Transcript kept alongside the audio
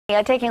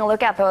Taking a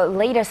look at the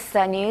latest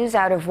news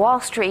out of Wall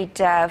Street,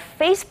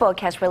 Facebook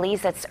has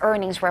released its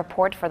earnings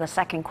report for the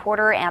second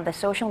quarter, and the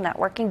social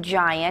networking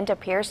giant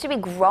appears to be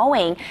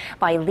growing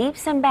by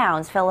leaps and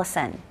bounds.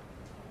 Phillison.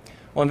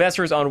 Well,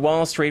 investors on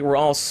Wall Street were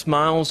all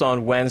smiles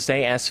on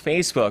Wednesday as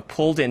Facebook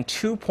pulled in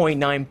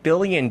 $2.9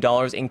 billion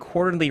in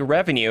quarterly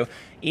revenue,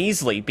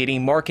 easily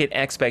beating market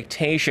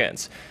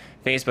expectations.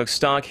 Facebook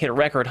stock hit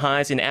record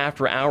highs in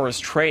after-hours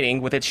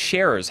trading, with its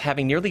shares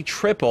having nearly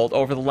tripled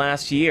over the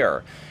last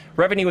year.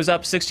 Revenue was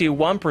up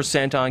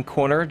 61% on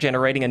quarter,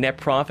 generating a net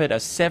profit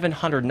of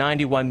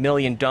 $791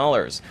 million.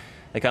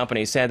 The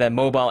company said that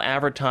mobile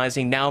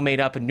advertising now made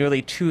up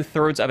nearly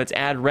two-thirds of its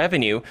ad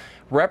revenue,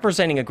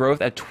 representing a growth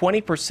of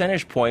 20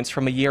 percentage points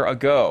from a year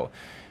ago.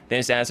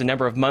 This as the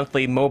number of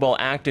monthly mobile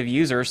active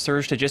users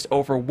surged to just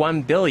over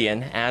 1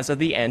 billion as of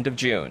the end of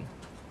June.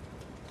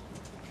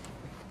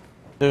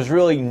 There's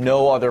really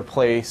no other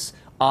place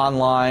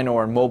online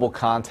or in mobile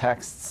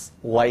contexts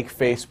like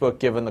Facebook,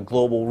 given the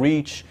global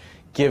reach,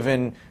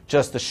 given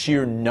just the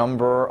sheer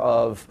number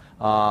of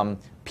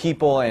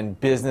people and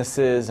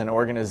businesses and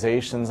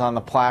organizations on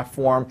the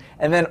platform,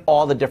 and then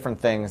all the different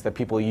things that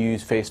people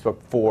use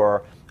Facebook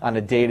for on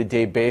a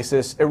day-to-day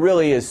basis. It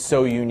really is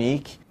so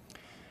unique.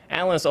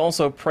 Analysts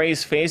also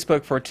praised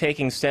Facebook for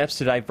taking steps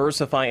to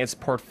diversify its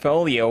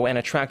portfolio and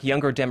attract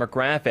younger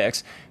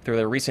demographics through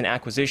their recent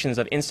acquisitions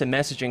of instant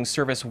messaging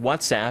service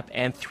WhatsApp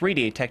and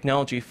 3D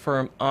technology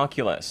firm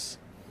Oculus.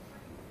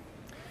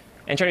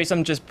 And Chery,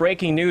 some just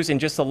breaking news in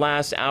just the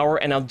last hour.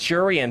 An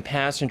Algerian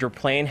passenger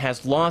plane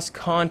has lost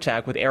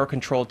contact with air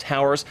control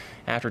towers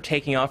after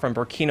taking off from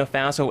Bukina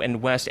Faso in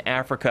West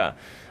Africa.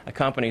 A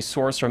company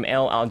source from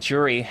Air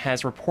Algeria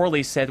has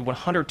reportedly said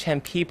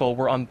 110 people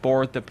were on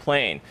board the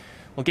plane.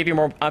 We'll give you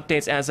more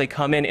updates as they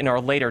come in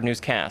our later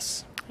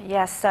newscasts.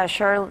 Yes,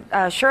 sure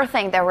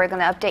thing that we're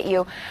going to update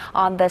you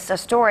on this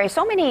story.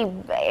 So many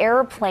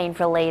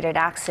airplane-related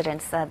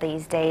accidents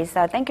these days.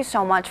 Thank you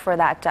so much for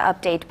that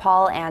update,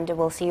 Paul, and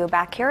we'll see you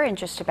back here in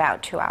just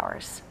about 2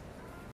 hours.